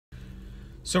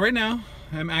So right now,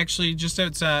 I'm actually just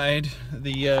outside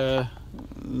the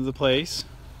place.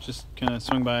 Just kind of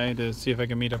swung by to see if I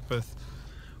can meet up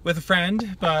with a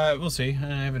friend, but we'll see.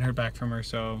 I haven't heard back from her,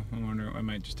 so I wonder, I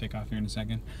might just take off here in a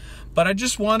second. But I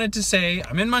just wanted to say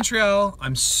I'm in Montreal.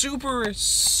 I'm super,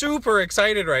 super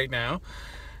excited right now.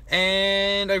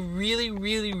 And I really,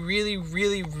 really, really,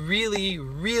 really, really,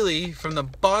 really, from the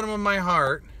bottom of my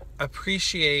heart,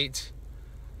 appreciate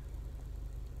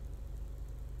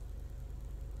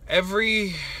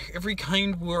every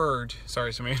kind word.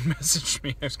 Sorry, somebody messaged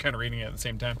me. I was kind of reading it at the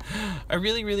same time. I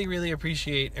really, really, really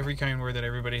appreciate every kind word that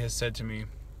everybody has said to me.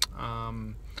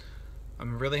 I'm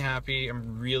really happy.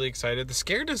 I'm really excited. The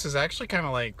scaredness is actually kind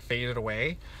of like faded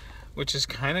away, which is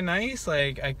kind of nice.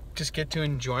 Like, I just get to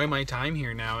enjoy my time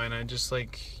here now, and I just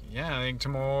like, yeah, I think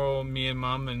tomorrow me and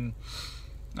Mom and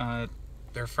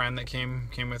their friend that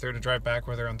came with her to drive back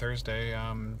with her on Thursday,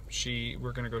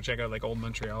 we're gonna go check out like old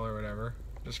Montreal or whatever,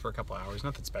 just for a couple hours,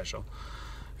 nothing special.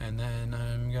 And then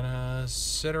I'm gonna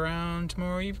sit around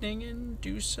tomorrow evening and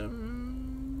do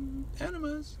some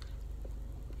enemas.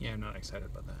 Yeah, I'm not excited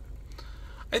about that.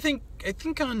 I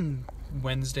think on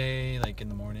Wednesday, like in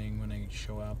the morning when I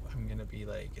show up, I'm gonna be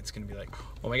like, it's gonna be like,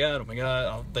 oh my god.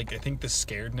 I think the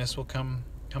scaredness will come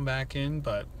back in,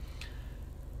 but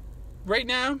right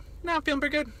now, I'm feeling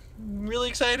pretty good. Really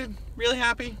excited, really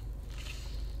happy.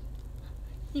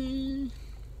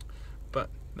 But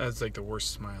that's like the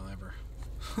worst smile ever.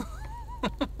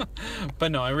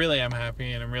 But no, I really am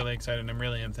happy, and I'm really excited, and I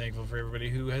really am thankful for everybody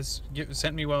who has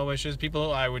sent me well wishes,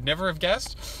 people I would never have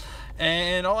guessed,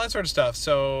 and all that sort of stuff.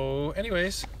 So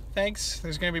anyways, thanks.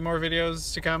 There's going to be more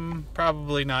videos to come.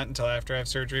 Probably not until after I have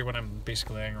surgery, when I'm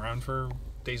basically laying around for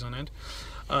days on end.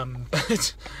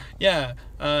 But yeah,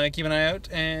 keep an eye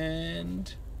out,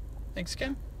 and thanks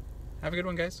again. Have a good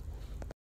one, guys.